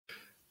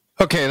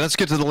Okay, let's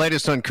get to the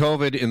latest on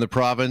COVID in the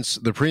province.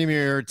 The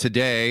premier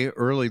today,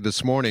 early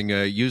this morning,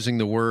 using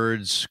the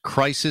words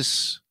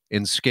crisis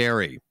and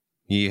scary.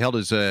 He held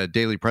his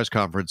daily press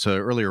conference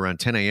earlier around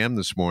 10 a.m.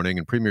 this morning,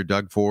 and Premier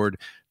Doug Ford,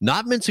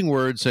 not mincing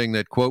words, saying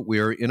that, quote, we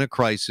are in a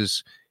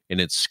crisis and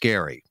it's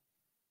scary.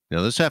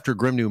 Now, this after a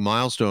grim new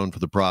milestone for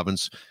the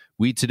province.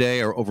 We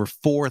today are over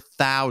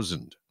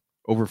 4,000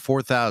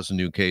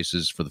 new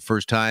cases for the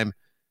first time.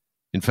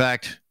 In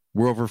fact,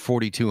 we're over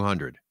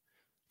 4,200.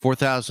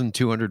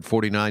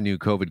 4,249 new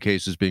COVID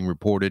cases being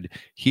reported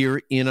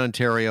here in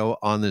Ontario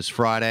on this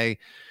Friday.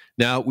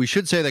 Now, we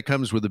should say that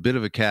comes with a bit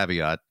of a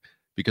caveat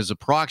because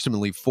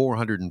approximately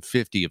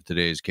 450 of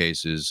today's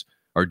cases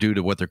are due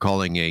to what they're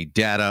calling a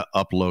data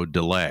upload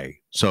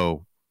delay.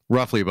 So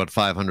roughly about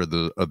 500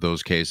 of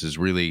those cases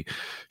really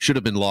should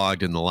have been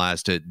logged in the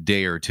last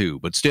day or two.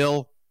 But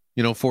still,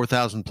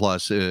 4,000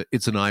 plus,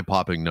 it's an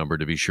eye-popping number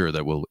to be sure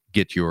that will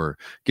get your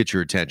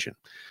attention.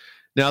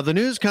 Now, the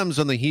news comes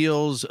on the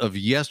heels of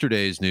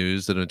yesterday's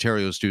news that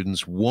Ontario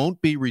students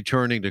won't be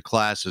returning to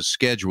class as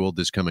scheduled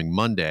this coming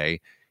Monday.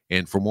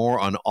 And for more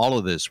on all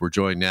of this, we're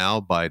joined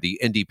now by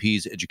the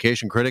NDP's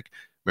education critic.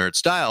 Marit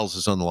Stiles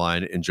is on the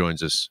line and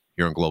joins us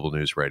here on Global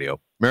News Radio.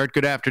 Marit,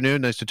 good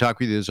afternoon. Nice to talk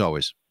with you as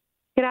always.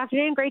 Good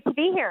afternoon. Great to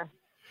be here.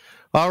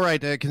 All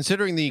right.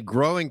 Considering the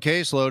growing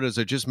caseload, as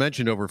I just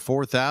mentioned, over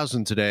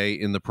 4,000 today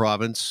in the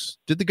province,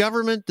 did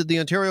the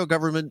Ontario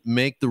government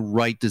make the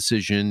right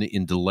decision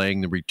in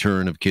delaying the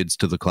return of kids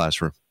to the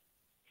classroom?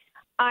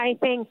 I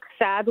think,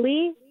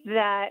 sadly,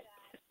 that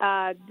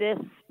this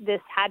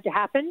had to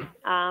happen.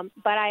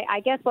 But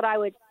I guess what I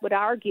would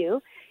argue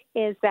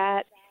is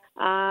that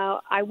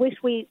I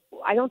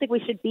don't think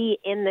we should be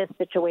in this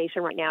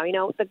situation right now.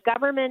 The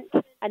government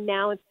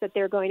announced that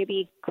they're going to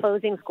be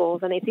closing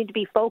schools, and they seem to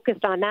be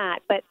focused on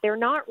that, but they're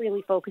not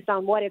really focused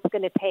on what it's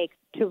going to take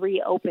to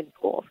reopen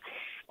schools.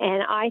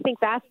 And I think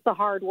that's the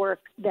hard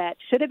work that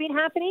should have been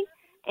happening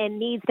and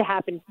needs to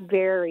happen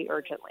very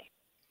urgently.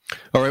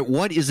 All right.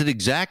 What is it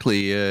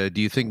exactly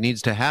do you think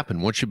needs to happen?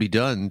 What should be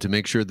done to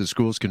make sure the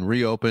schools can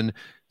reopen,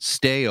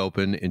 stay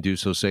open, and do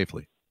so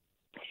safely?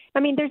 I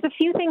mean, there's a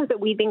few things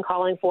that we've been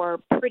calling for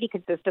pretty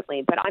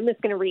consistently, but I'm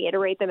just going to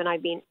reiterate them. And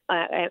I've been,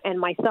 and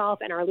myself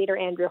and our leader,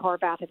 Andrew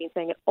Horvath, have been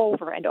saying it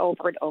over and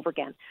over and over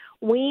again.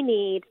 We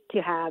need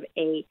to have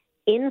a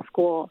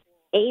in-school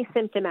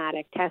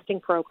asymptomatic testing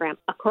program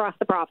across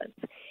the province.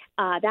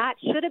 That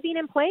should have been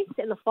in place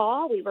in the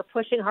fall. We were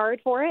pushing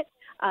hard for it.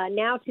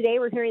 Now today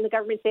we're hearing the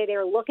government say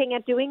they're looking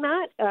at doing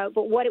that.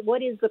 But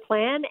what is the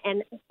plan,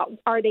 and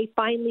are they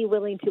finally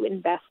willing to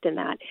invest in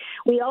that?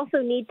 We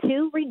also need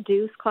to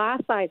reduce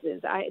class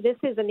sizes. This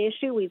is an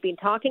issue we've been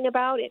talking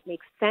about. It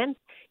makes sense.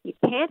 You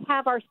can't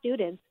have our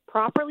students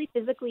properly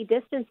physically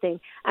distancing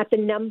at the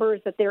numbers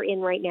that they're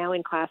in right now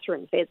in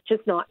classrooms. It's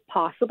just not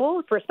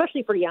possible,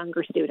 especially for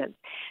younger students.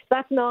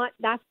 That's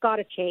got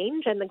to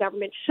change, and the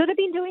government should have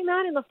been doing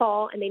that in the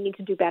fall, and they need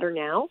to do better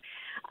now.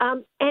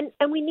 And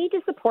we need to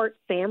support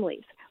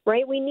families,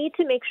 right? We need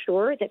to make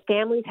sure that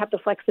families have the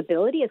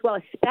flexibility as well,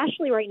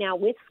 especially right now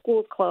with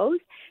schools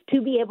closed,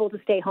 to be able to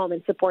stay home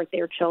and support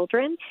their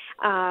children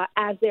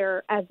as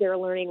they're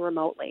learning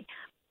remotely.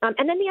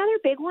 And then the other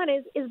big one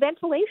is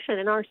ventilation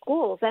in our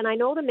schools. And I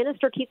know the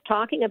minister keeps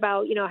talking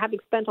about, having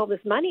spent all this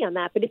money on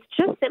that, but it's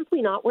just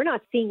simply we're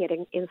not seeing it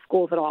in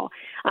schools at all.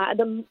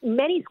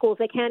 Many schools,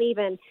 they can't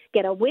even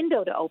get a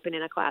window to open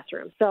in a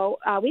classroom. So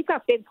we've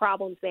got big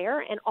problems there,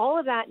 and all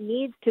of that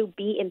needs to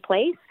be in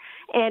place,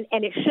 and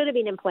it should have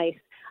been in place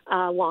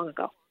long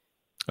ago.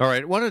 All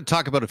right. I wanted to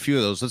talk about a few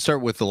of those. Let's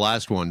start with the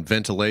last one,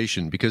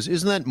 ventilation, because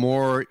isn't that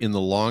more in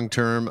the long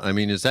term? I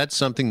mean, is that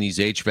something, these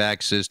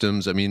HVAC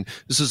systems? I mean,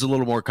 this is a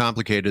little more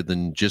complicated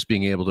than just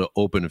being able to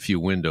open a few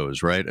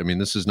windows, right? I mean,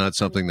 this is not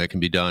something that can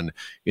be done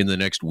in the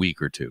next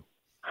week or two.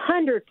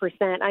 100%.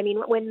 I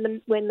mean, when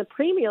the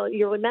premier,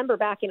 you remember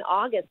back in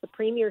August, the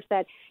premier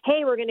said,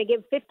 hey, we're going to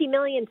give $50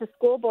 million to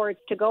school boards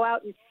to go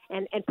out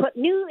and put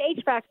new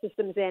HVAC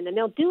systems in, and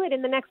they'll do it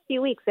in the next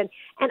few weeks. And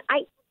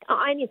I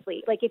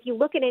honestly, if you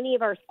look at any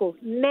of our schools,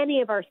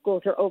 many of our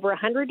schools are over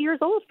 100 years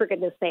old, for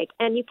goodness sake,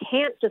 and you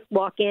can't just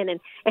walk in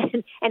and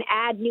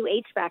add new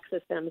HVAC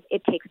systems.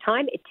 It takes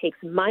time, it takes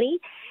money,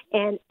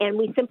 and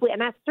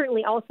that's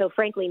certainly also,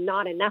 frankly,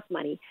 not enough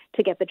money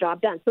to get the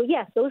job done. So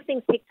yes, those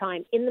things take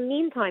time. In the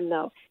meantime,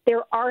 though,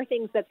 there are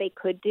things that they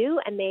could do,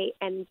 and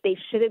they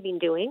should have been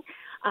doing.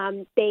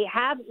 They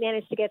have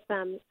managed to get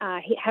some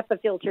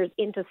HEPA filters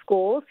into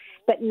schools,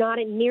 but not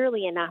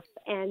nearly enough.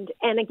 And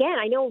again,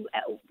 I know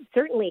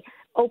certainly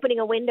opening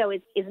a window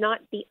is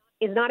not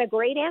a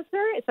great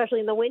answer, especially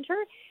in the winter.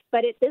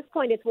 But at this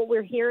point, it's what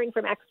we're hearing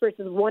from experts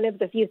is one of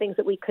the few things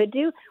that we could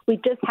do. We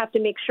just have to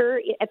make sure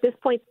at this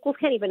point schools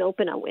can't even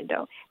open a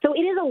window. So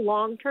it is a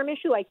long-term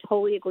issue. I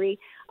totally agree.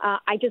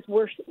 I just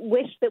wish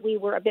that we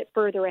were a bit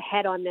further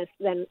ahead on this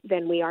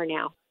than we are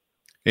now.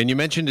 And you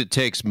mentioned it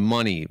takes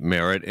money,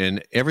 Marit,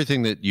 and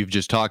everything that you've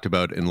just talked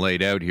about and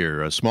laid out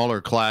here, smaller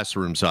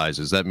classroom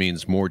sizes, that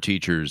means more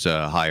teachers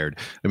hired.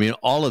 I mean,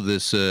 all of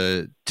this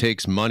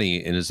takes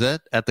money. And is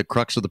that at the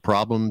crux of the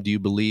problem, do you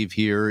believe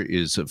here,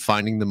 is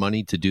finding the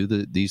money to do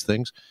these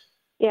things?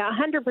 Yeah,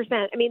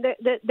 100%. I mean,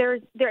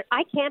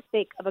 I can't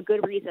think of a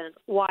good reason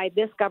why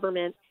this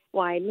government,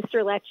 why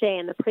Mr. Lecce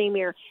and the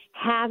Premier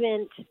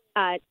haven't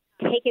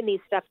taken these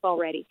steps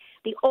already.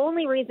 The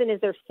only reason is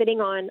they're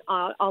sitting on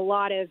a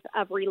lot of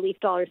relief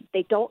dollars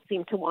they don't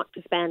seem to want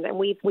to spend, and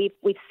we've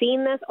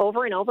seen this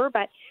over and over.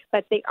 But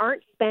they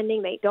aren't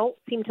spending. They don't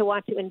seem to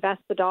want to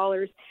invest the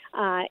dollars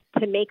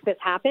to make this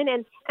happen,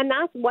 and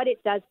that's what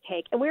it does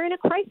take. And we're in a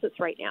crisis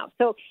right now.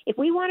 So if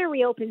we want to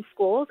reopen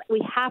schools,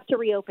 we have to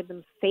reopen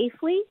them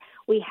safely.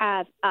 We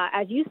have,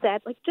 as you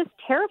said, like just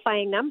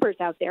terrifying numbers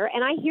out there.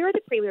 And I hear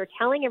the Premier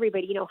telling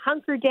everybody,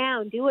 hunker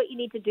down, do what you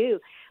need to do.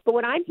 But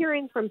what I'm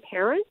hearing from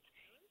parents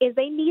is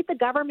they need the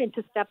government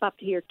to step up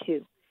here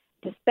too,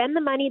 to spend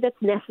the money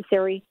that's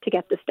necessary to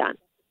get this done.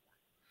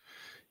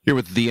 Here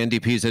with the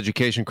NDP's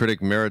education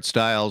critic, Marit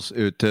Stiles.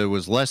 It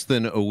was less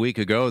than a week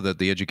ago that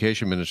the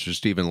education minister,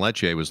 Stephen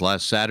Lecce, was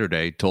last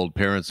Saturday, told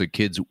parents that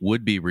kids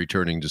would be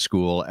returning to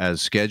school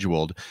as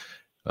scheduled.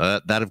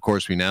 That, of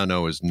course, we now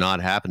know is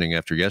not happening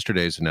after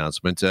yesterday's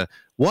announcement.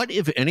 What,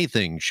 if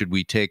anything, should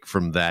we take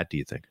from that, do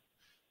you think?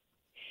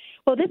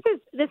 Well,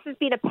 this has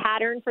been a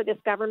pattern for this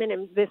government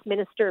and this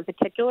minister in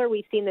particular.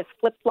 We've seen this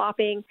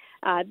flip-flopping.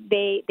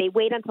 They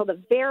wait until the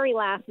very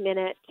last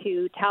minute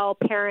to tell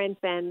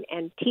parents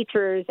and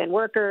teachers and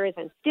workers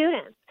and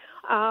students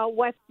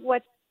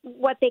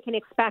what they can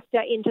expect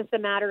in just a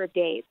matter of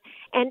days.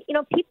 And,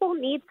 people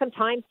need some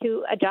time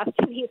to adjust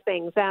to these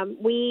things.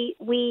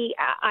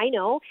 I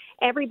know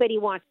everybody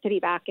wants to be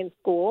back in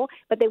school,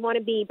 but they want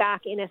to be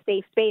back in a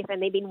safe space.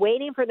 And they've been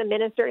waiting for the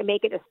minister to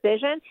make a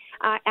decision.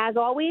 As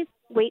always,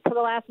 wait till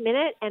the last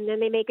minute, and then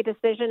they make a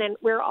decision, and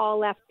we're all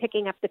left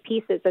picking up the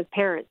pieces as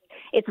parents.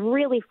 It's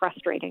really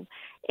frustrating.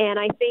 And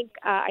I think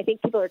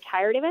people are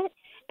tired of it,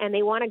 and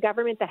they want a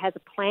government that has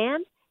a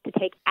plan to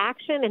take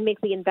action and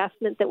make the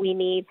investment that we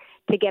need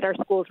to get our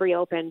schools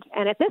reopened.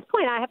 And at this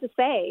point, I have to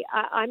say,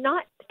 I'm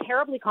not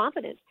terribly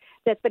confident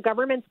that the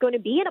government's going to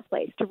be in a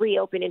place to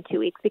reopen in 2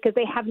 weeks because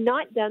they have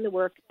not done the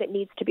work that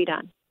needs to be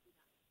done.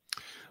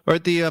 All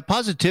right, the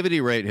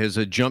positivity rate has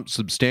jumped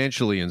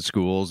substantially in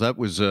schools. That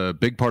was a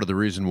big part of the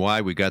reason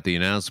why we got the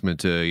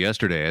announcement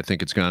yesterday. I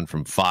think it's gone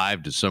from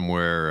 5 to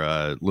somewhere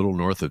a little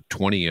north of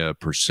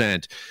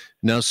 20%.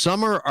 Now,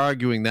 some are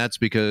arguing that's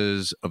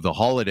because of the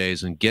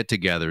holidays and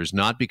get-togethers,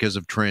 not because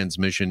of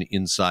transmission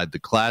inside the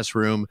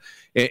classroom.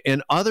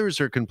 And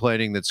others are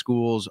complaining that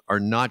schools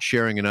are not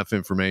sharing enough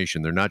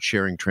information. They're not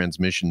sharing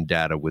transmission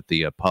data with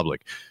the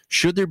public.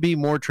 Should there be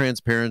more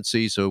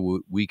transparency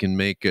so we can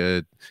make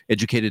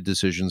educated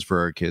decisions for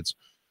our kids?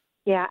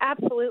 Yeah,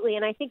 absolutely.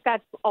 And I think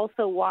that's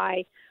also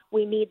why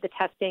we need the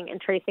testing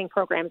and tracing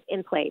programs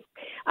in place.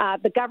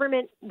 The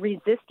government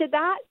resisted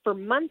that for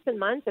months and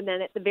months, and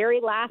then at the very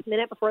last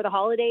minute before the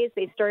holidays,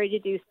 they started to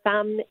do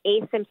some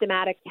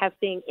asymptomatic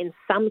testing in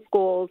some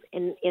schools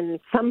in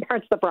some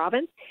parts of the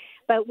province.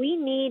 But we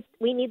need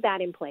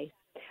that in place.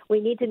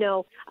 We need to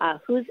know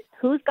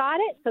who's got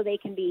it, so they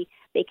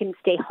can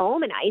stay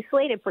home and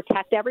isolate and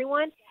protect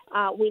everyone.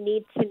 We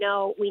need to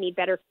know. We need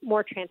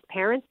more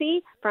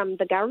transparency from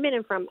the government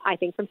and from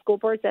school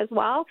boards as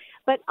well.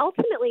 But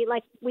ultimately,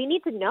 we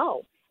need to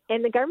know.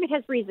 And the government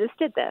has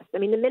resisted this. I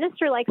mean, the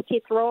minister likes to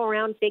throw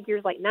around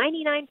figures like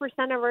 99%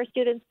 of our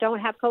students don't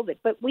have COVID,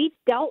 but we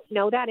don't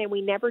know that, and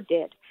we never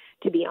did,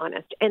 to be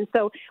honest. And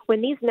so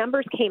when these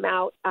numbers came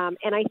out,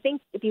 and I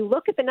think if you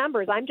look at the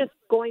numbers, I'm just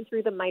going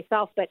through them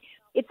myself, but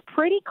it's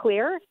pretty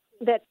clear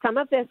that some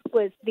of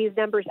these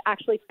numbers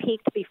actually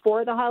peaked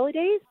before the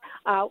holidays.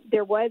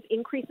 There was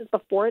increases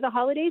before the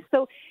holidays.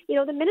 So,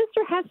 the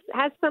minister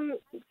has some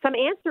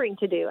answering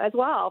to do as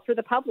well for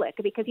the public,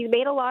 because he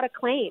made a lot of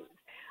claims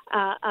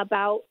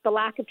about the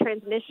lack of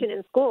transmission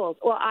in schools.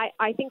 Well,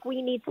 I think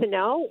we need to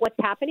know what's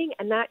happening,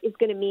 and that is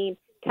going to mean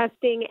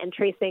testing and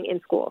tracing in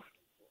schools.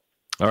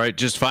 All right,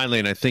 just finally,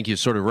 and I think you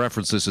sort of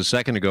referenced this a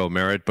second ago,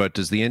 Marit, but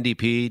does the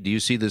NDP, do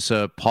you see this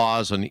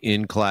pause on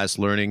in-class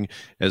learning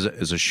as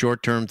a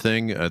short-term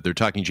thing? They're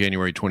talking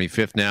January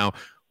 25th now,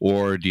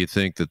 or do you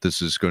think that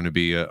this is going to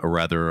be a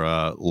rather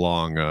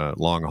long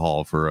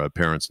haul for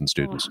parents and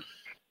students?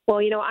 Well,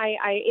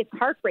 it's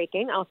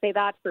heartbreaking. I'll say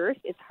that first.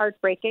 It's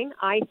heartbreaking.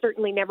 I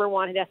certainly never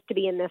wanted us to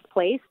be in this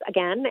place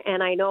again,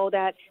 and I know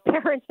that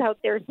parents out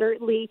there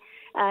certainly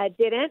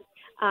didn't.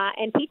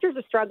 And teachers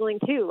are struggling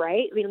too,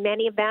 right? I mean,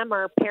 many of them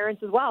are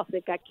parents as well. So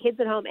they've got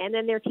kids at home, and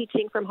then they're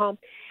teaching from home.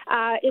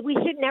 We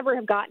should never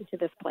have gotten to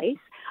this place.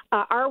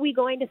 Are we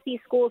going to see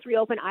schools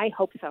reopen? I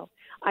hope so.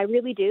 I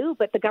really do.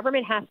 But the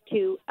government has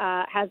to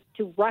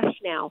rush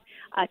now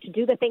to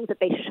do the things that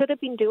they should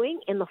have been doing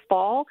in the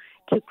fall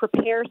to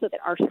prepare so that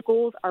our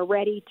schools are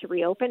ready to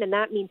reopen, and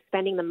that means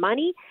spending the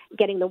money,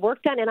 getting the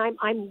work done. And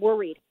I'm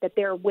worried that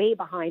they're way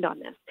behind on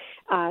this.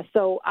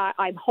 So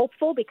I'm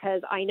hopeful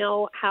because I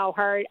know how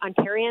hard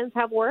Ontarians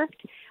have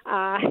worked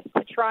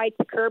to try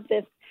to curb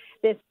this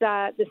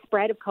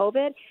spread of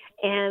COVID,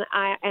 and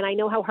I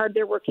know how hard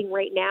they're working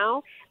right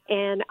now,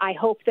 and I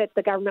hope that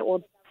the government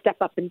will step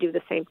up and do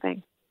the same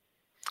thing.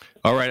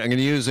 All right, I'm going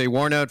to use a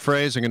worn-out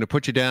phrase. I'm going to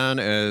put you down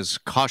as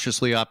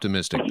cautiously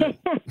optimistic.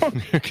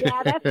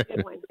 Yeah, that's a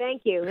good one.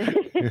 Thank you.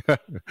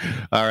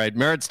 All right,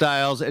 Marit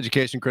Stiles,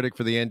 education critic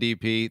for the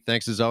NDP.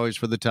 Thanks as always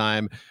for the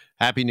time.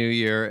 Happy New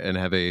Year, and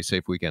have a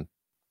safe weekend.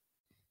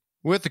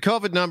 With the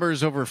COVID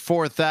numbers over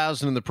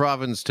 4,000 in the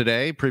province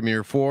today,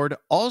 Premier Ford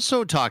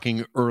also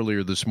talking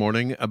earlier this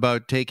morning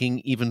about taking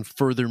even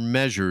further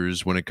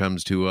measures when it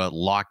comes to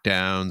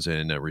lockdowns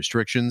and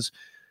restrictions.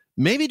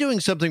 Maybe doing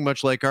something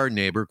much like our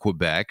neighbor,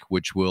 Quebec,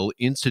 which will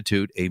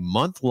institute a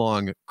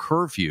month-long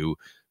curfew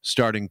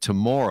starting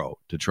tomorrow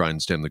to try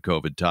and stem the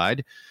COVID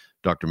tide.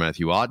 Dr.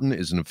 Matthew Oughton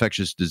is an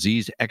infectious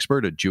disease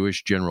expert at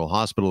Jewish General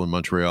Hospital in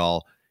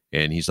Montreal,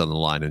 and he's on the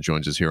line and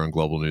joins us here on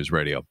Global News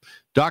Radio.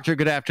 Doctor,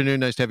 good afternoon.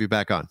 Nice to have you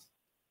back on.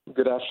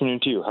 Good afternoon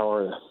to you. How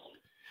are you?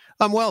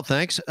 I'm well,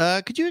 thanks.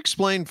 Could you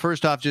explain,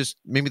 first off, just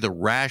maybe the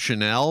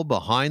rationale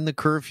behind the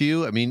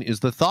curfew? I mean,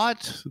 is the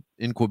thought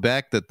in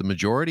Quebec that the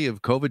majority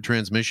of COVID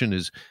transmission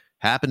is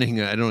happening,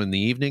 in the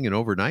evening and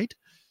overnight?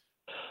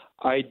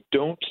 I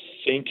don't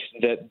think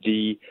that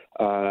the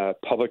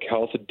public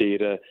health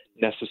data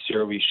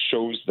necessarily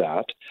shows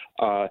that.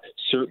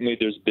 Certainly,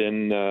 there's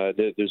been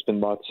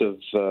lots of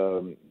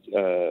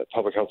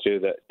public health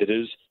data that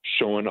is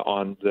shown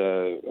on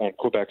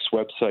Quebec's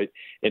website,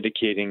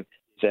 indicating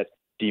that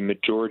the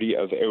majority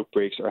of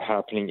outbreaks are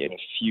happening in a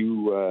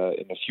few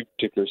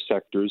particular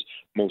sectors,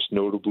 most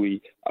notably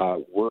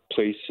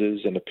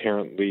workplaces, and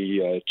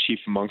apparently chief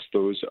amongst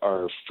those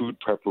are food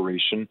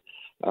preparation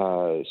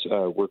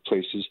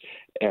workplaces,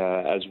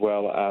 as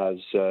well as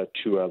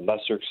to a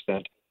lesser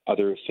extent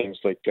other things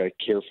like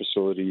care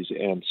facilities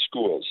and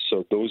schools.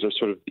 So those are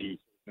sort of the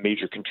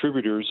major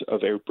contributors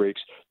of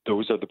outbreaks.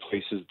 Those are the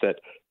places that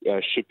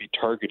should be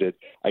targeted.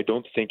 I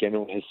don't think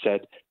anyone has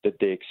said that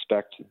they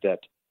expect that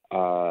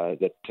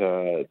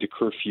the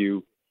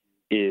curfew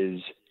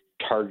is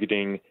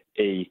targeting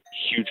a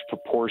huge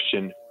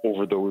proportion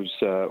over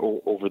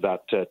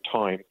that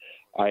time.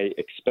 I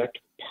expect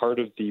part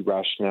of the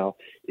rationale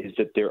is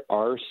that there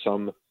are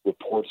some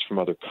reports from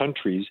other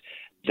countries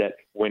that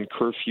when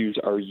curfews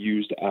are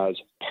used as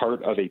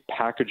part of a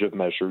package of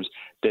measures,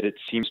 that it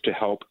seems to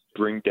help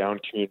bring down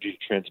community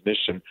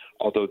transmission,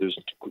 although there's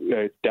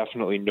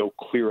definitely no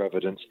clear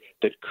evidence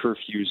that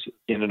curfews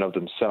in and of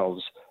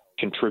themselves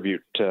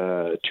contribute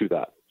to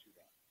that.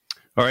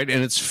 All right,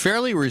 and it's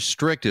fairly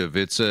restrictive.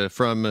 It's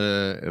from,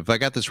 if I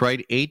got this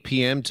right, 8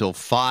 p.m. till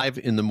 5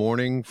 in the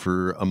morning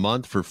for a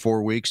month, for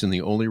 4 weeks, and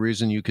the only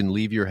reason you can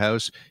leave your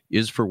house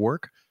is for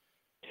work?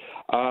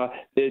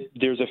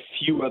 There's a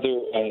few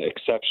other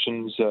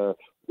exceptions.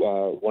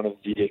 One of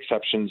the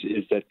exceptions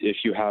is that if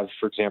you have,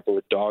 for example,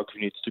 a dog who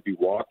needs to be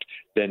walked,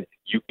 then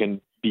you can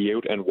be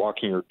out and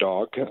walking your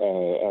dog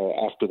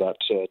after that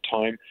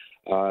time.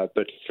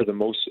 But for the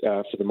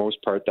most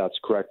part, that's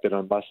correct. That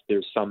unless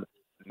there's some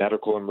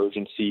medical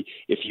emergency,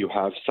 if you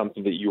have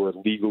something that you are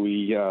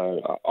legally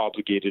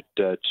obligated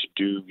to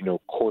do,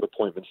 court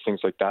appointments, things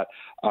like that,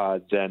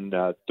 then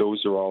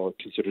those are all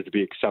considered to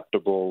be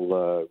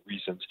acceptable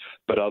reasons.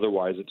 But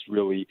otherwise, it's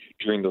really,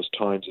 during those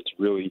times, it's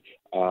really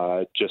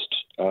just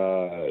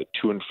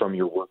to and from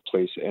your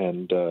workplace,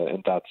 and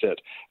that's it.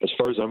 As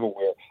far as I'm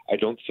aware, I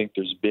don't think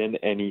there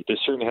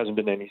certainly hasn't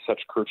been any such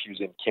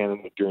curfews in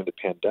Canada during the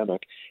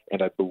pandemic,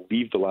 and I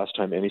believe the last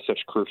time any such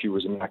curfew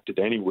was enacted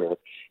anywhere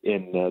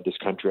in this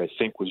country, I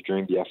think, was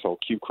during the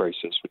FLQ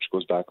crisis, which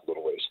goes back a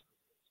little ways.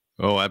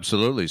 Oh,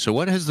 absolutely. So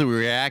what has the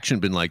reaction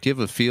been like? Do you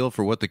have a feel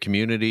for what the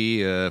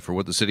community, for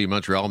what the city of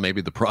Montreal,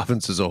 maybe the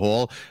province as a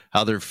whole,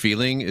 how they're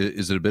feeling?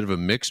 Is it a bit of a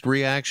mixed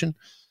reaction?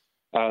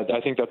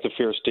 I think that's a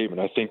fair statement.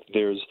 I think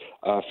there's,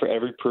 for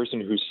every person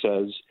who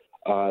says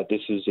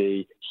this is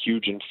a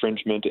huge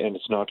infringement and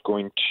it's not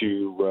going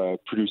to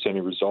produce any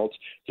results,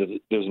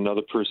 there's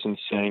another person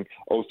saying,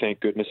 oh,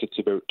 thank goodness, it's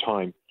about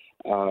time.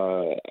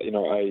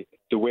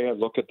 The way I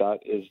look at that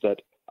is that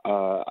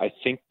I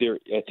think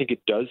it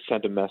does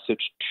send a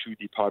message to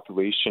the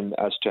population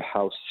as to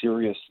how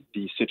serious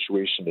the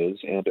situation is,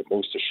 and it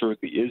most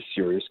assuredly is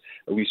serious,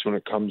 at least when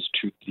it comes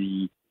to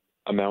the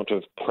amount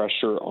of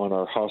pressure on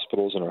our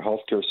hospitals and our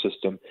healthcare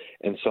system,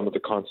 and some of the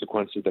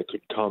consequences that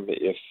could come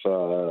if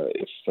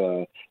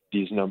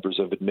these numbers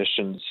of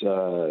admissions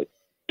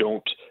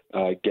don't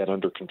get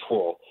under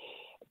control.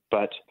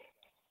 But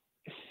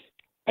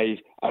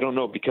I don't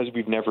know, because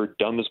we've never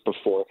done this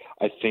before.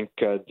 I think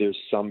there's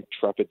some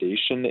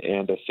trepidation,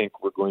 and I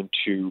think we're going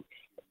to.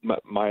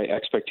 My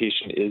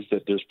expectation is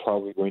that there's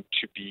probably going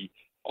to be,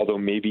 although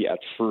maybe at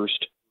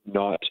first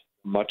not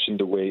much in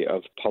the way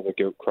of public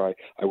outcry,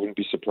 I wouldn't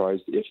be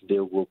surprised if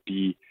there will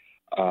be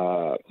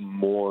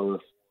more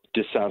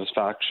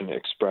dissatisfaction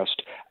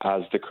expressed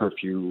as the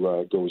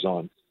curfew goes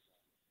on.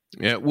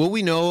 Yeah, will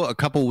we know a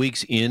couple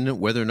weeks in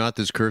whether or not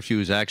this curfew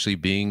is actually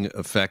being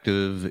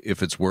effective,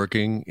 if it's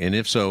working, and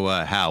if so,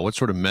 how? What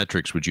sort of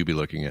metrics would you be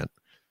looking at?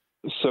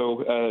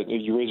 So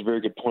you raise a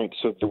very good point.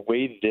 So the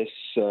way this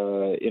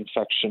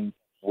infection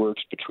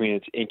works between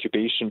its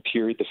incubation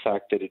period, the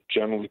fact that it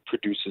generally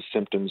produces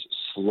symptoms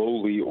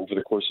slowly over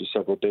the course of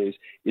several days,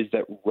 is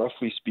that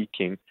roughly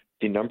speaking,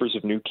 the numbers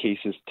of new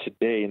cases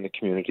today in the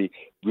community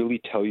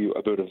really tell you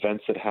about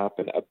events that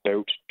happened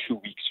about 2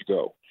 weeks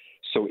ago.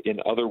 So in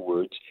other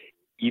words,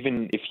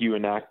 even if you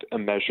enact a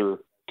measure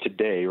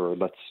today, or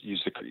let's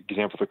use the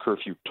example of the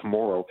curfew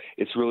tomorrow,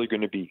 it's really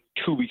going to be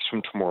 2 weeks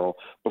from tomorrow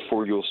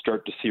before you'll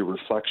start to see a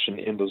reflection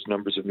in those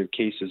numbers of new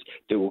cases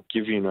that will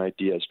give you an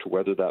idea as to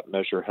whether that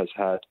measure has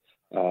had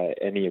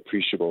any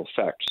appreciable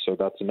effect. So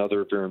that's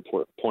another very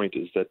important point,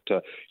 is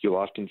that you'll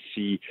often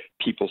see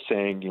people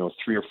saying,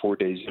 3 or 4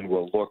 days in,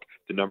 well, look,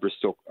 the numbers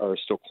are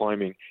still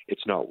climbing,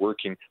 it's not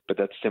working, but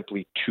that's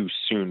simply too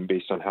soon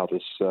based on how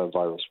this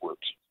virus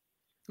works.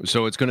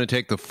 So it's going to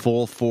take the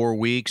full 4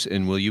 weeks,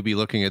 and will you be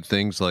looking at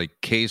things like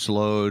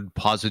caseload,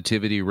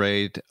 positivity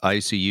rate,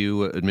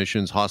 ICU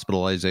admissions,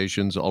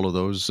 hospitalizations, all of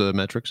those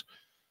metrics?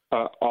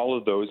 All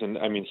of those, and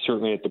I mean,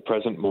 certainly at the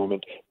present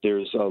moment,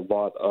 there's a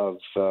lot of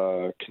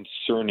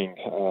concerning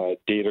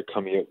data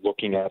coming out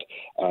looking at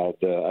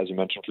as you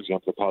mentioned, for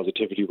example, the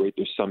positivity rate.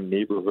 There's some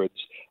neighborhoods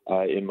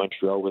in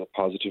Montreal where the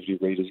positivity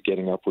rate is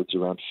getting upwards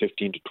around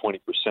 15 to 20%,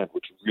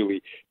 which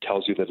really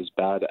tells you that as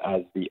bad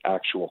as the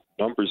actual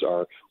numbers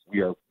are, we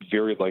are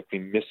very likely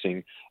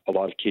missing a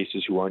lot of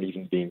cases who aren't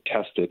even being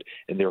tested,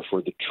 and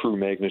therefore the true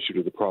magnitude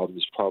of the problem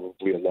is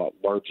probably a lot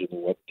larger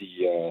than what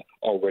the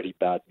already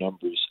bad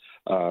numbers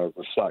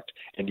reflect.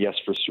 And yes,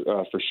 for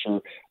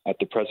sure, at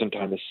the present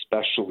time,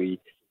 especially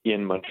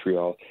in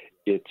Montreal,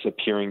 it's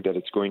appearing that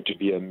it's going to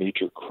be a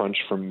major crunch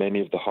for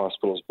many of the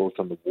hospitals, both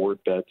on the ward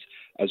beds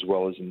as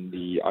well as in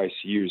the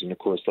ICUs. And of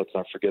course, let's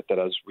not forget that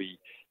as we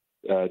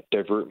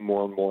divert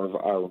more and more of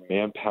our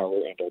manpower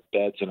and our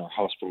beds and our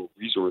hospital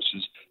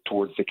resources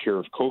towards the care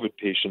of COVID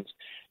patients,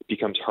 it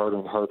becomes harder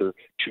and harder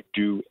to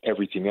do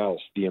everything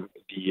else, the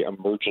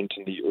emergent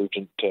and the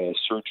urgent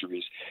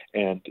surgeries.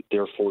 And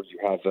therefore, you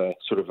have a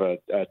sort of a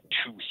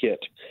two-hit.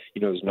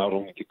 It's not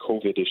only the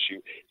COVID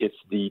issue, it's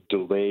the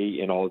delay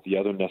in all of the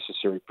other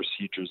necessary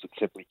procedures that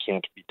simply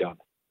can't be done.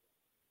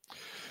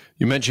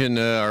 You mentioned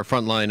our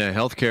frontline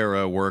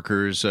healthcare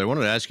workers. I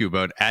wanted to ask you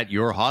about at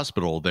your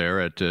hospital there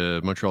at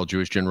Montreal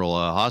Jewish General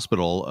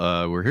Hospital.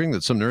 We're hearing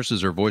that some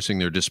nurses are voicing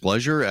their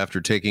displeasure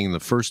after taking the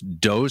first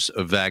dose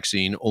of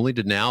vaccine, only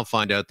to now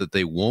find out that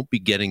they won't be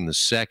getting the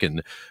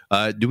second.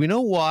 Do we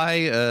know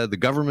why the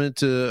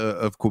government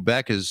of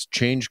Quebec has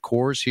changed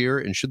course here,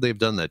 and should they have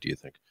done that, do you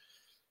think?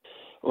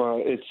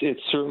 Well,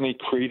 it's certainly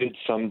created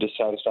some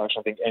dissatisfaction.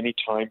 I think any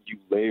time you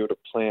lay out a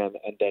plan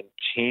and then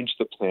change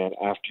the plan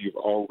after you've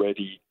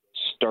already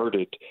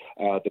started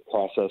the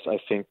process, I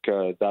think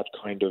that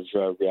kind of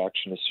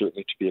reaction is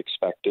certainly to be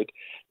expected.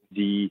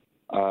 The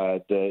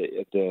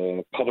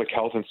Public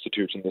Health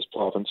Institute in this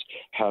province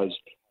has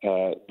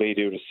laid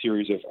out a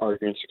series of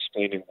arguments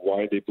explaining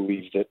why they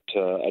believe that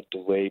a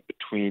delay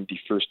between the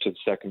first and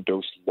second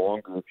dose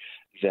longer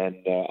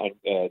than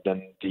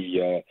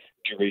the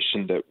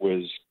duration that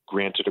was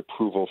granted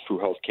approval through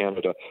Health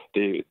Canada.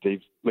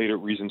 They've laid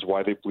out reasons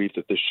why they believe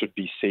that this should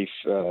be safe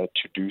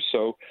to do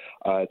so.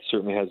 It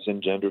certainly has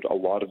engendered a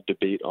lot of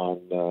debate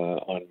on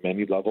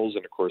many levels,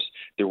 and of course,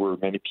 there were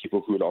many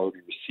people who had already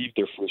received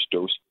their first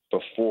dose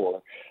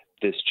before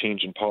this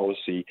change in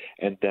policy,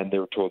 and then they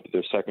were told that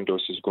their second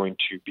dose is going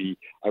to be,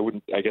 I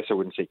wouldn't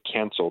say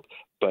canceled,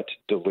 but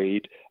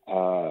delayed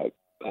by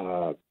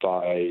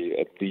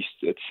at least,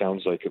 it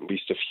sounds like at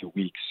least a few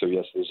weeks. So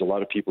yes, there's a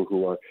lot of people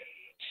who are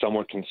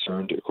somewhat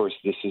concerned. Of course,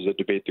 this is a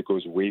debate that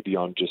goes way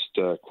beyond just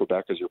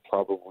Quebec, as you're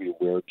probably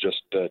aware.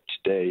 Just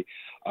today,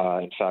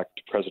 in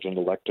fact,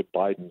 President-elect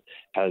Biden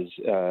has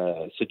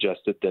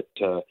suggested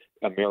that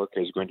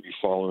America is going to be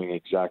following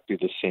exactly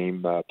the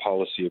same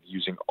policy of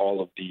using all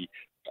of the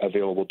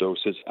available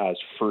doses as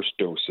first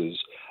doses,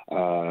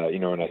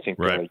 and I think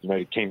the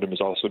United Kingdom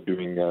is also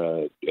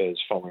is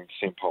following the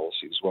same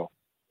policy as well.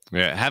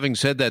 Yeah. Having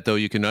said that, though,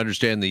 you can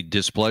understand the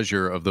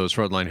displeasure of those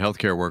frontline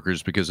healthcare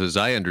workers because, as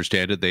I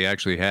understand it, they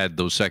actually had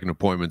those second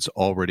appointments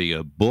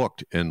already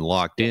booked and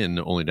locked in,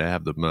 only to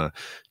have them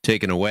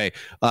taken away.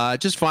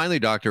 Just finally,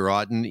 Dr.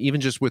 Oughton,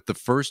 even just with the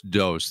first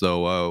dose,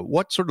 though,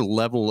 what sort of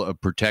level of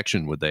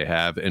protection would they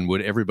have, and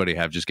would everybody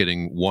have just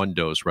getting one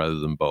dose rather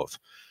than both?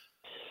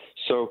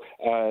 So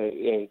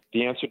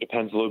the answer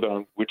depends a little bit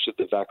on which of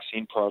the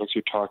vaccine products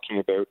you're talking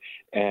about,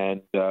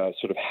 and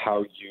sort of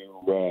how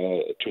you,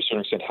 to a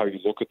certain extent, how you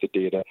look at the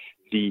data.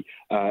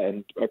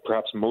 And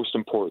perhaps most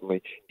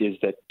importantly is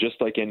that just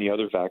like any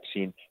other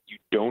vaccine, you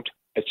don't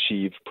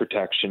achieve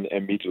protection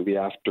immediately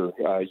after.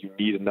 You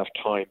need enough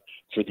time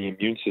for the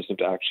immune system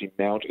to actually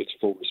mount its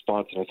full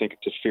response. And I think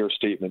it's a fair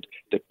statement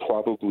that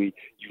probably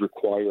you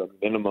require a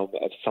minimum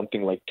of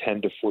something like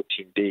 10 to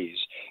 14 days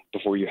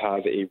before you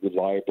have a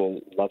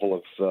reliable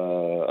level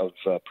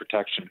of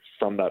protection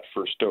from that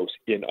first dose.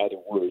 In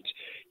other words,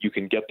 you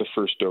can get the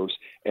first dose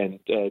and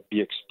be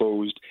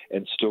exposed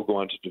and still go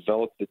on to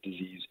develop the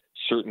disease,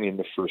 certainly in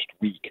the first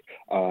week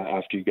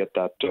after you get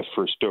that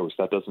first dose.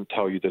 That doesn't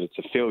tell you that it's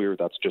a failure.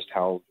 That's just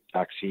how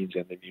vaccines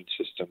and the immune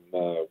system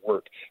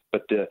work.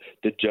 But the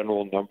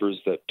general numbers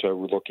that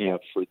we're looking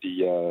at for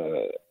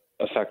the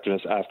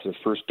effectiveness after the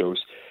first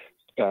dose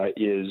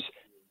is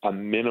a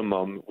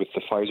minimum, with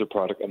the Pfizer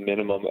product, a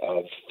minimum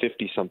of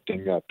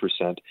 50-something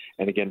percent.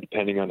 And again,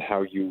 depending on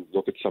how you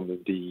look at some of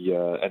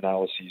the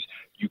analyses,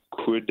 you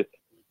could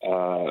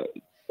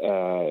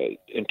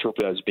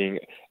interpret it as being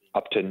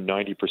up to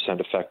 90%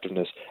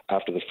 effectiveness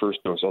after the first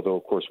dose. Although,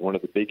 of course, one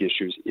of the big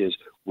issues is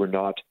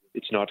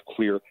it's not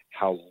clear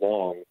how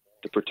long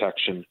the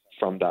protection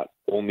from that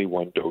only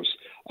one dose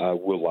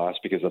will last,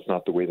 because that's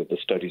not the way that the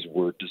studies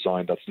were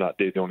designed.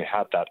 They only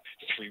had that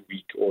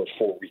 3-week or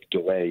 4-week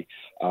delay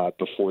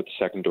before the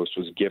second dose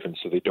was given.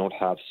 So they don't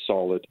have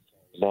solid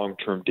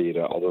long-term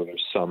data, although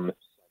there's some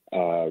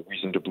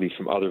reason to believe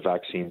from other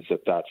vaccines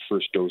that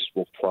first dose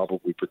will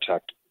probably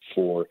protect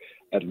for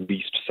at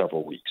least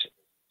several weeks.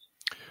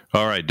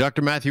 All right.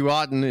 Dr. Matthew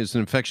Oughton is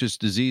an infectious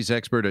disease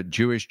expert at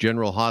Jewish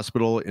General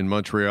Hospital in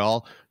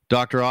Montreal.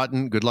 Dr.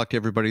 Oughton, good luck to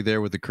everybody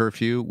there with the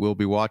curfew. We'll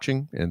be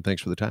watching, and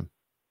thanks for the time.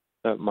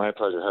 My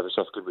pleasure. Have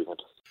yourself a good weekend.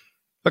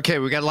 Okay,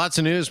 we got lots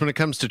of news when it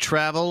comes to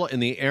travel in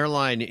the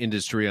airline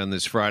industry on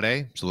this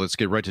Friday. So let's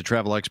get right to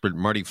travel expert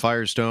Marty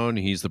Firestone.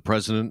 He's the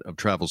president of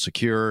Travel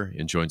Secure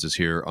and joins us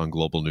here on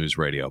Global News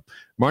Radio.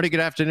 Marty, good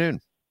afternoon.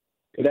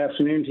 Good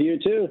afternoon to you,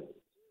 too.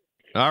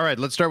 All right,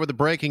 let's start with the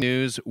breaking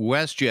news.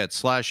 WestJet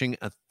slashing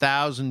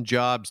 1,000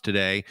 jobs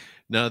today.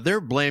 Now, they're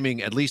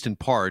blaming, at least in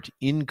part,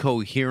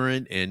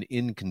 incoherent and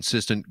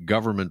inconsistent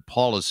government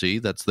policy.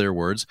 That's their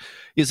words.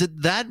 Is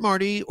it that,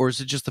 Marty, or is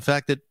it just the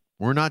fact that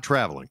we're not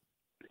traveling?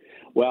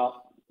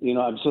 Well,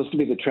 I'm supposed to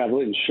be the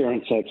travel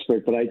insurance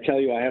expert, but I tell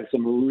you, I have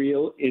some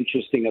real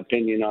interesting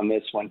opinion on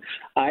this one.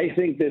 I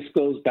think this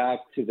goes back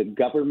to the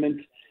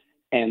government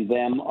and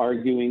them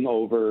arguing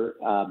over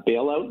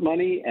bailout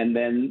money, and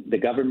then the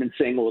government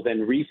saying, well, then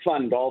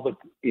refund all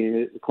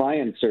the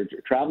clients or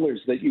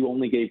travelers that you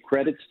only gave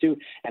credits to.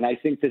 And I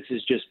think this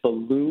has just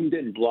ballooned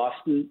and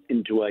blossomed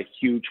into a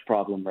huge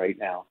problem right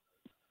now.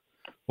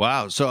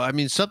 Wow. So, I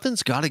mean,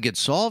 something's got to get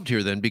solved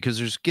here then, because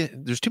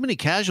there's too many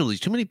casualties,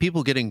 too many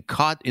people getting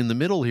caught in the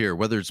middle here,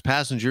 whether it's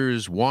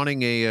passengers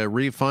wanting a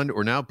refund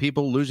or now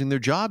people losing their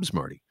jobs,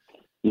 Marty.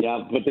 Yeah,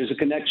 but there's a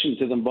connection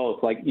to them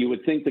both. Like, you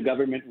would think the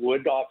government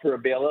would offer a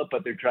bailout,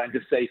 but they're trying to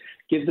say,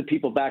 give the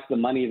people back the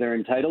money they're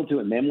entitled to,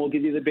 and then we'll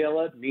give you the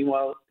bailout.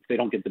 Meanwhile, if they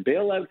don't get the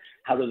bailout,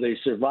 how do they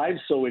survive?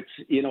 So it's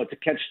a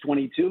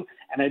catch-22,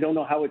 and I don't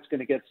know how it's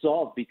going to get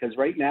solved, because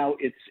right now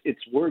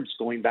it's words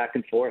going back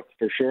and forth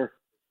for sure.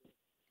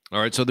 All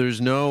right, so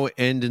there's no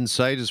end in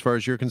sight as far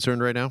as you're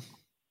concerned right now?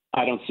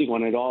 I don't see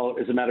one at all.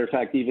 As a matter of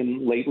fact,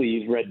 even lately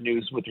you've read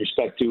news with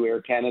respect to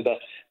Air Canada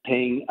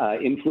paying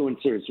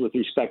influencers with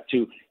respect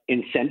to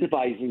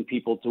incentivizing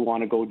people to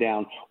want to go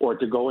down, or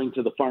to going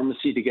to the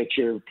pharmacy to get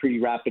your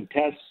pre-rapid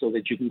test so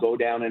that you can go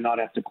down and not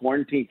have to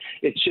quarantine.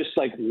 It's just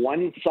like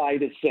one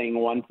side is saying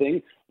one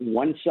thing,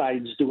 one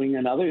side's doing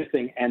another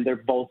thing, and they're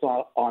both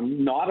not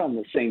on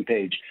the same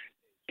page.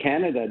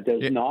 Canada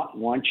does not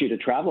want you to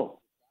travel.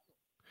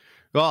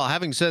 Well,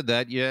 having said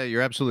that, yeah,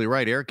 you're absolutely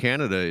right. Air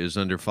Canada is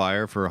under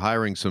fire for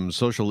hiring some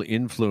social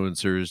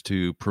influencers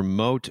to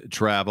promote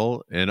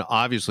travel. And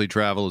obviously,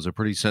 travel is a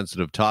pretty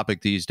sensitive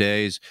topic these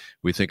days.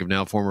 We think of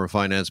now former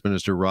Finance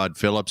Minister Rod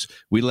Phillips.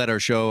 We led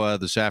our show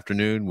this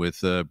afternoon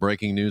with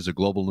breaking news. The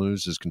Global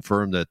News has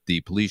confirmed that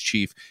the police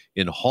chief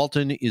in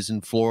Oughton is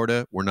in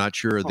Florida. We're not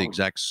sure of the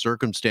exact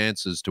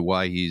circumstances to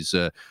why he's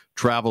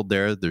traveled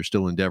there. They're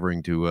still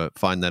endeavoring to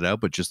find that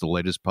out, but just the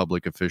latest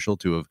public official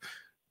to have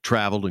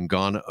traveled and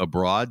gone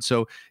abroad.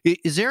 So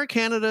is Air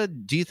Canada,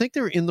 do you think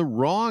they're in the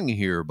wrong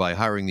here by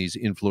hiring these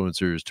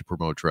influencers to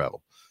promote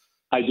travel?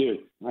 I do.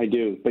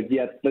 But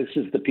yet this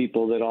is the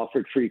people that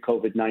offered free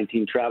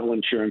COVID-19 travel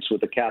insurance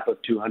with a cap of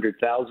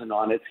 $200,000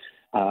 on it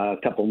a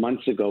couple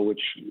months ago, which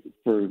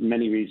for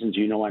many reasons,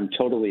 I'm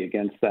totally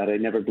against that. I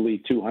never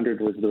believed 200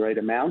 was the right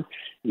amount.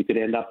 You could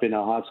end up in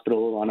a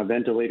hospital on a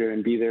ventilator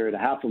and be there at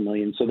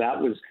 $500,000. So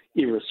that was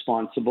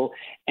irresponsible.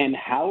 And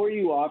how are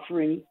you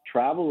offering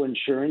travel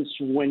insurance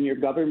when your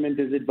government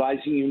is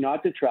advising you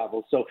not to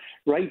travel? So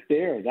right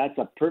there, that's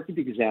a perfect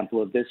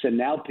example of this. And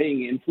now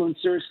paying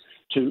influencers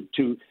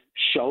to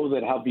show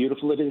that how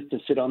beautiful it is to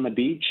sit on the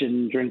beach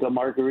and drink a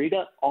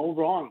margarita, all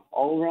wrong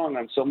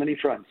on so many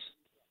fronts.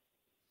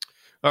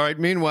 All right.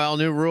 Meanwhile,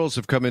 new rules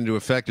have come into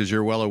effect, as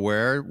you're well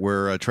aware,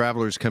 where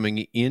travelers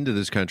coming into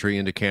this country,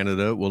 into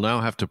Canada, will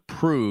now have to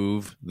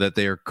prove that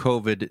they are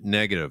COVID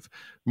negative.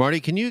 Marty,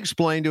 can you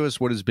explain to us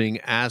what is being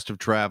asked of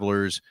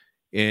travelers,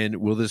 and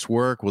will this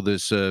work? Will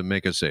this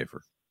make us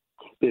safer?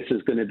 This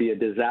is going to be a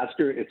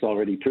disaster. It's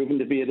already proven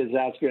to be a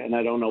disaster, and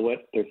I don't know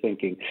what they're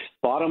thinking.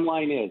 Bottom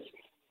line is,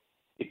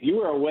 if you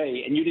were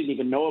away and you didn't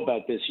even know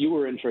about this, you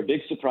were in for a big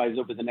surprise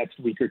over the next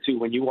week or two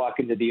when you walk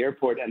into the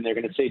airport and they're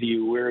going to say to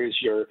you, where is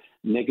your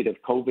negative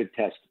COVID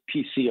test,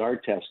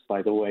 PCR test,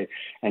 by the way?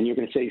 And you're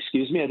going to say,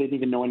 excuse me, I didn't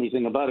even know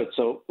anything about it.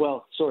 So,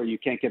 well, sorry, you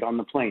can't get on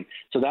the plane.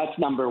 So that's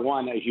number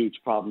one, a huge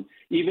problem.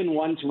 Even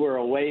ones who are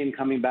away and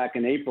coming back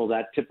in April,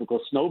 that typical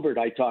snowbird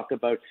I talk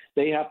about,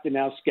 they have to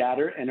now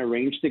scatter and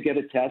arrange to get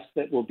a test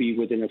that will be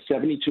within a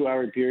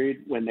 72-hour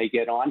period when they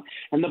get on.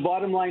 And the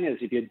bottom line is,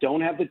 if you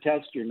don't have the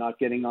test, you're not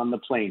getting on the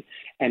plane.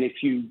 And if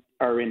you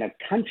are in a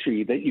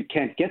country that you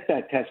can't get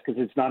that test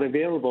because it's not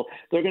available,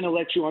 they're going to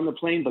let you on the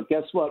plane. But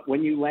guess what?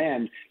 When you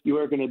land, you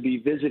are going to be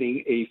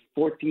visiting a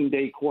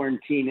 14-day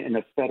quarantine in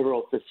a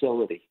federal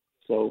facility.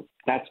 So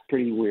that's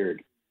pretty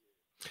weird.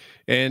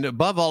 And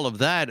above all of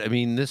that, I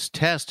mean, this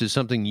test is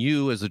something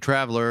you as a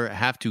traveler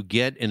have to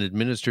get and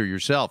administer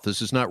yourself.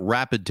 This is not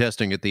rapid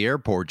testing at the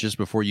airport just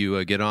before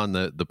you get on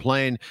the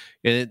plane.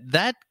 And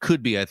that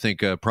could be, I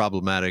think,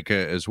 problematic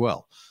as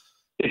well.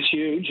 It's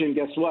huge, and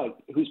guess what?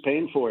 Who's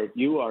paying for it?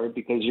 You are,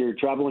 because your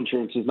travel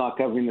insurance is not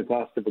covering the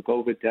cost of a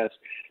COVID test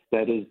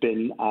that has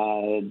been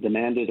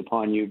demanded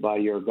upon you by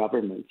your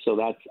government. So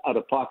that's out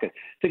of pocket.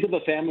 Think of a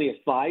family of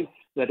 5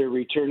 that are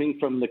returning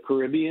from the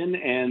Caribbean,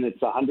 and it's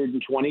 $120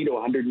 to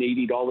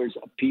 $180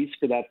 a piece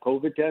for that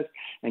COVID test.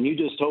 And you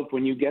just hope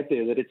when you get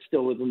there that it's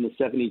still within the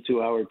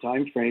 72-hour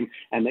time frame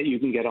and that you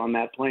can get on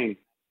that plane.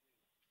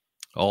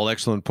 All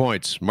excellent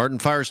points. Martin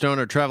Firestone,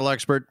 our travel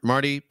expert.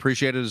 Marty,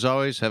 appreciate it as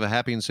always. Have a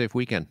happy and safe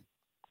weekend.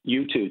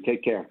 You too.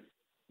 Take care.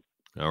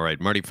 All right.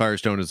 Marty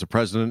Firestone is the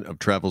president of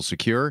Travel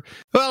Secure.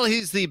 Well,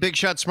 he's the big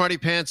shot smarty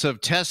pants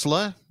of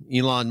Tesla,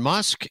 Elon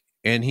Musk,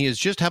 and he has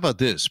just, how about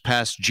this,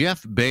 passed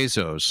Jeff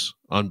Bezos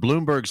on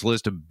Bloomberg's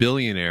list of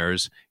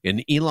billionaires,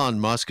 and Elon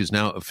Musk is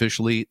now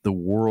officially the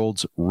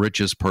world's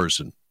richest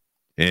person.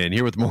 And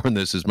here with more on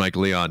this is Mike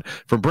Leon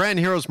from Brand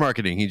Heroes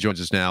Marketing. He joins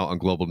us now on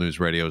Global News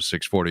Radio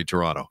 640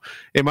 Toronto.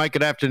 Hey, Mike,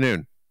 good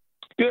afternoon.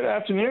 Good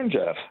afternoon,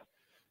 Jeff.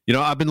 You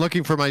know, I've been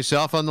looking for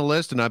myself on the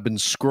list, and I've been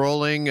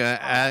scrolling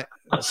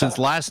since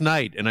last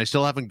night, and I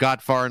still haven't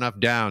got far enough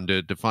down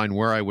to find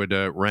where I would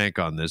rank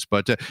on this.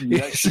 But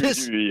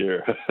next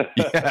year.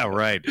 Yeah,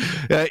 right.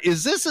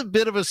 Is this a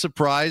bit of a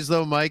surprise,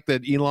 though, Mike,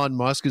 that Elon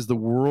Musk is the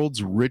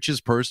world's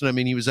richest person? I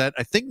mean, he was at,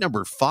 I think,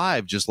 number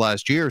 5 just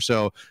last year,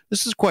 so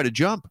this is quite a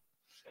jump.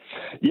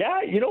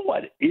 Yeah, you know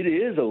what? It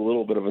is a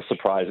little bit of a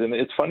surprise, and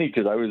it's funny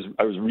because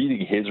I was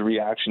reading his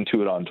reaction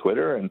to it on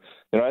Twitter, and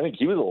I think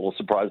he was a little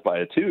surprised by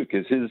it too,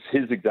 because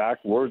his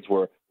exact words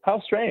were,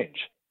 "How strange."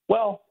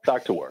 Well,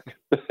 back to work.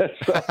 And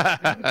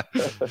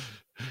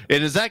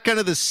is that kind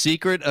of the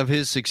secret of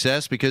his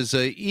success? Because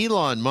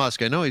Elon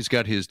Musk, I know he's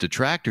got his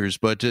detractors,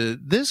 but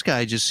this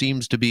guy just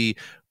seems to be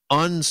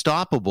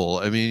unstoppable.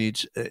 I mean,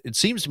 it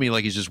seems to me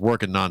like he's just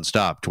working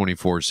nonstop,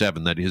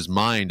 24/7. That his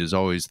mind is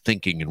always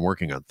thinking and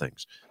working on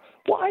things.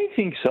 Well, I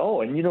think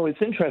so, and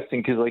it's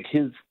interesting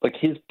because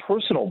his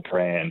personal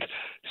brand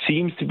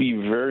seems to be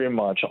very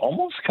much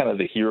almost kind of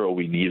the hero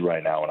we need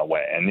right now in a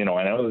way. And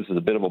I know this is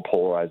a bit of a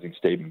polarizing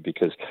statement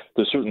because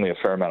there's certainly a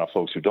fair amount of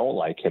folks who don't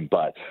like him,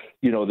 but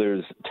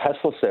there's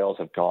Tesla sales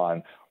have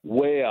gone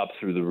way up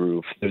through the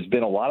roof. There's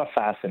been a lot of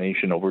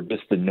fascination over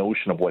just the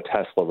notion of what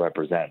Tesla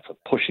represents, of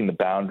pushing the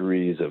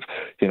boundaries, of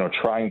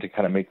trying to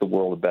kind of make the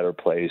world a better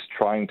place,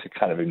 trying to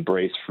kind of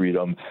embrace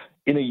freedom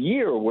in a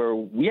year where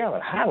we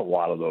haven't had a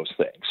lot of those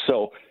things.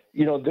 So,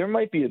 there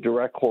might be a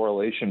direct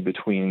correlation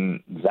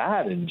between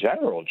that in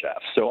general,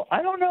 Jeff. So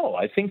I don't know.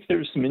 I think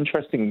there's some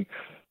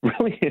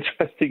really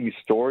interesting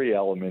story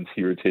elements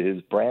here to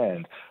his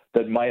brand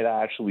that might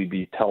actually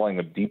be telling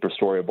a deeper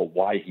story about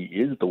why he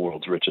is the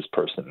world's richest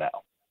person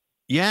now.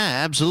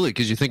 Yeah, absolutely.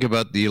 Because you think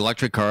about the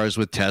electric cars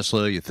with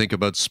Tesla, you think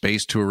about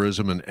space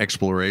tourism and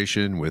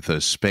exploration with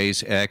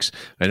SpaceX.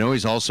 I know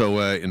he's also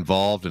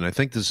involved, and I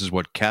think this is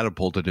what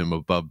catapulted him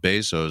above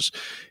Bezos,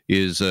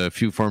 is a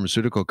few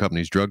pharmaceutical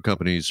companies, drug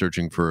companies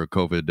searching for a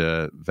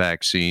COVID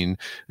vaccine.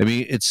 I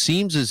mean, it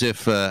seems as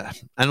if, I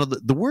don't know,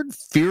 the word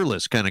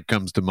fearless kind of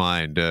comes to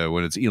mind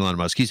when it's Elon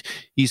Musk.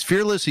 He's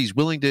fearless. He's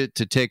willing to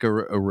take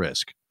a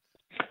risk.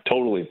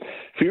 Totally.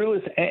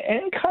 Fearless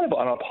and kind of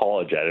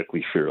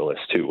unapologetically fearless,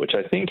 too, which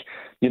I think,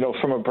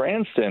 from a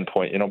brand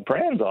standpoint,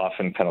 brands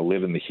often kind of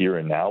live in the here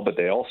and now, but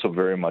they also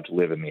very much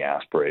live in the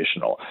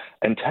aspirational.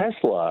 And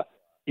Tesla,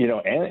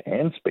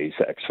 and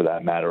SpaceX, for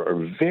that matter,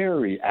 are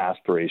very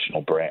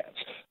aspirational brands.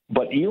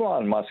 But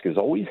Elon Musk has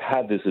always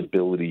had this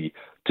ability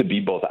to be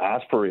both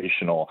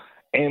aspirational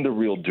and a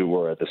real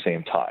doer at the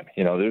same time.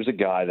 There's a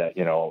guy that,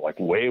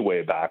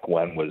 way back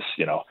when was,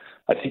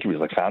 I think he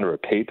was founder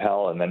of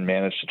PayPal and then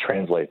managed to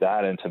translate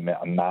that into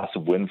a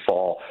massive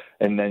windfall.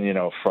 And then,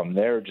 from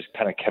there just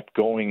kind of kept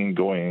going and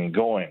going and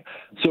going.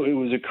 So it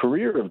was a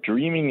career of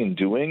dreaming and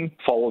doing,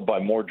 followed by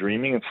more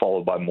dreaming and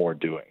followed by more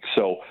doing.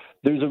 So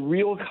there's a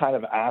real kind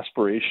of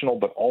aspirational,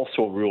 but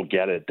also a real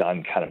get it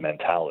done kind of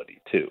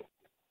mentality too.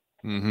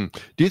 Hmm.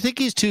 Do you think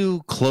he's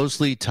too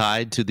closely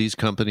tied to these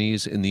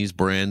companies and these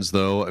brands,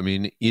 though? I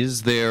mean,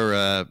 is there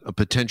a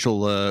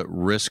potential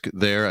risk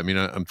there? I mean,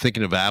 I'm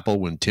thinking of Apple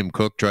when Tim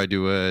Cook tried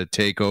to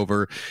take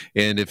over.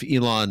 And if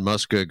Elon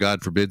Musk,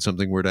 God forbid,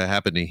 something were to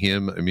happen to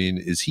him, I mean,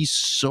 is he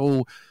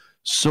so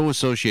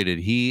associated,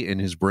 he and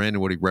his brand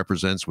and what he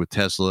represents with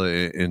Tesla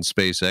and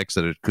SpaceX,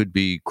 that it could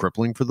be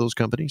crippling for those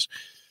companies?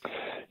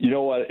 You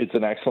know what? It's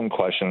an excellent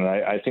question. And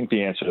I think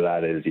the answer to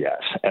that is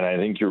yes. And I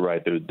think you're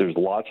right. There's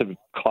lots of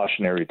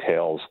cautionary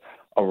tales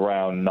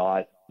around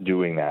not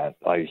doing that.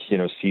 Like,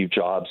 Steve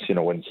Jobs,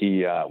 when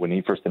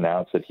he first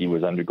announced that he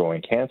was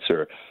undergoing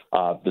cancer,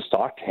 the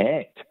stock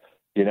tanked,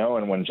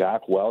 and when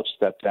Jack Welch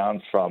stepped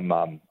down from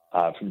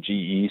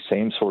GE,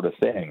 same sort of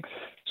thing.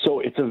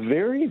 So it's a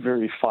very,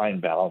 very fine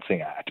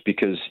balancing act,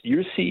 because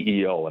your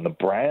CEO and the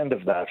brand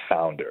of that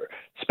founder,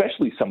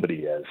 especially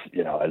somebody as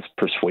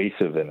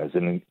persuasive and as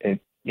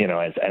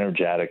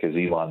energetic as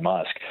Elon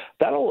Musk,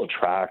 that'll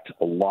attract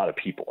a lot of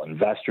people,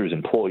 investors,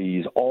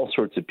 employees, all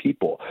sorts of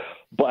people.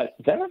 But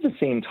then at the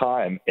same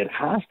time, it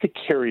has to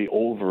carry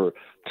over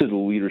to the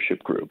leadership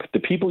group. The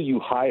people you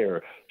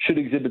hire should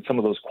exhibit some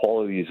of those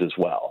qualities as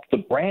well. The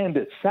brand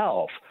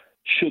itself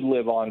should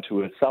live on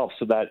to itself,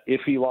 so that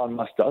if Elon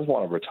Musk does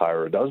want to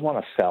retire or does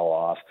want to sell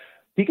off,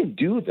 he can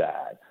do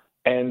that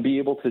and be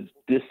able to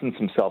distance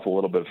himself a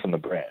little bit from the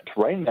brand.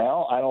 Right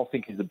now, I don't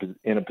think he's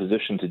in a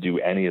position to do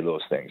any of those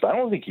things. I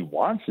don't think he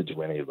wants to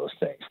do any of those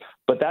things,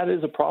 but that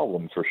is a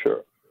problem for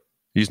sure.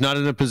 He's not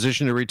in a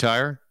position to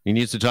retire. He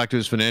needs to talk to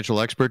his financial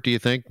expert, do you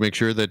think? Make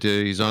sure that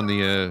he's on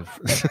the...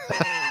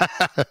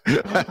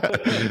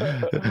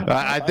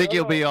 I think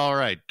he'll be all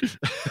right.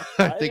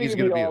 I think he's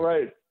going to be all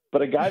right.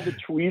 But a guy that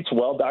tweets,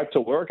 well, back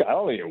to work, I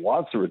don't think he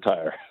wants to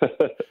retire.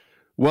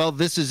 Well,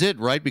 this is it,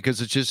 right?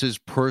 Because it's just his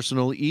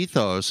personal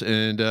ethos.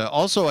 And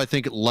also, I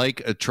think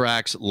like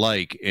attracts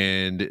like.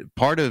 And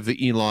part of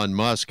Elon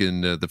Musk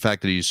and the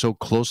fact that he's so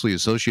closely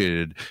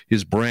associated,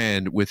 his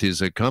brand with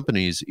his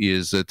companies,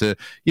 is that,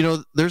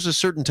 there's a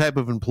certain type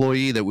of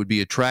employee that would be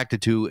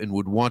attracted to and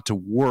would want to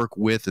work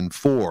with and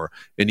for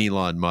an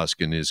Elon Musk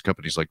and his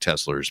companies like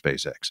Tesla or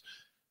SpaceX.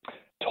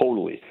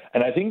 Totally.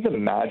 And I think the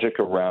magic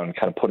around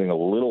kind of putting a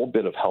little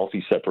bit of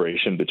healthy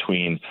separation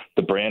between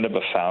the brand of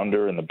a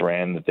founder and the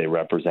brand that they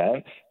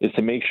represent is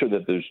to make sure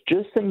that there's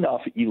just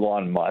enough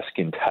Elon Musk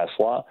in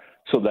Tesla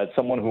so that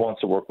someone who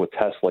wants to work with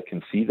Tesla can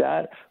see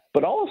that,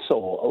 but also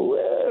a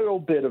little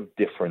bit of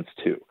difference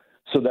too,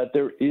 so that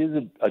there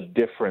is a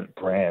different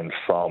brand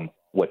from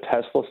what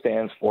Tesla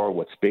stands for,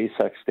 what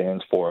SpaceX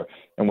stands for,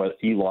 and what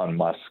Elon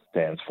Musk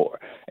stands for.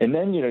 And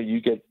then,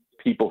 you get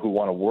people who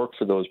want to work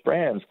for those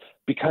brands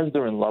because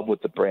they're in love with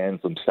the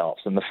brands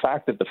themselves. And the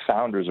fact that the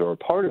founders are a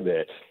part of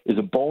it is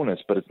a bonus,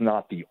 but it's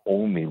not the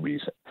only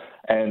reason.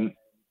 And,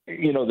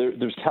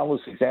 there's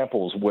countless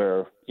examples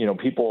where,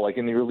 people, like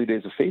in the early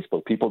days of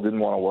Facebook, people didn't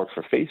want to work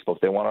for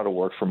Facebook. They wanted to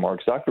work for Mark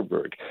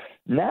Zuckerberg.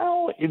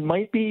 Now it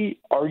might be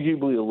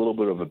arguably a little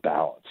bit of a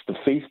balance. The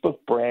Facebook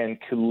brand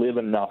could live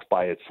enough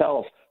by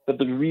itself that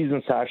the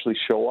reasons to actually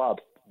show up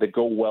that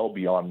go well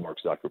beyond Mark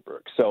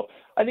Zuckerberg. So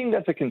I think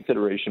that's a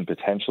consideration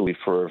potentially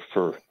for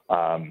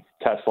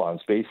Tesla and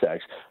SpaceX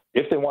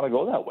if they want to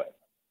go that way.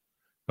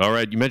 All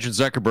right. You mentioned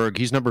Zuckerberg.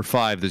 He's number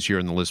 5 this year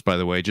on the list, by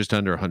the way, just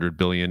under 100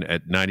 billion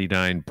at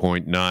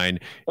 99.9.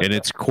 And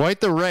it's quite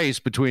the race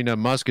between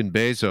Musk and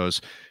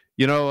Bezos.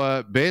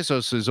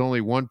 Bezos is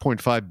only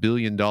 $1.5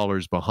 billion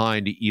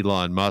behind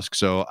Elon Musk.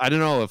 So I don't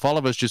know if all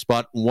of us just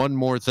bought one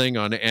more thing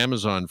on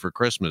Amazon for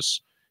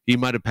Christmas, he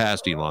might have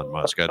passed Elon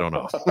Musk. I don't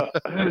know.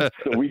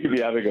 So we could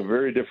be having a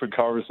very different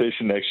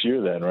conversation next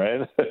year then,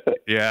 right?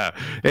 Yeah.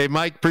 Hey,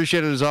 Mike,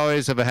 appreciate it as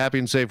always. Have a happy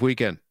and safe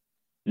weekend.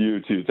 You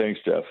too.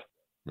 Thanks, Jeff.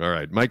 All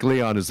right. Mike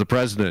Leon is the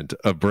president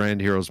of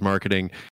Brand Heroes Marketing.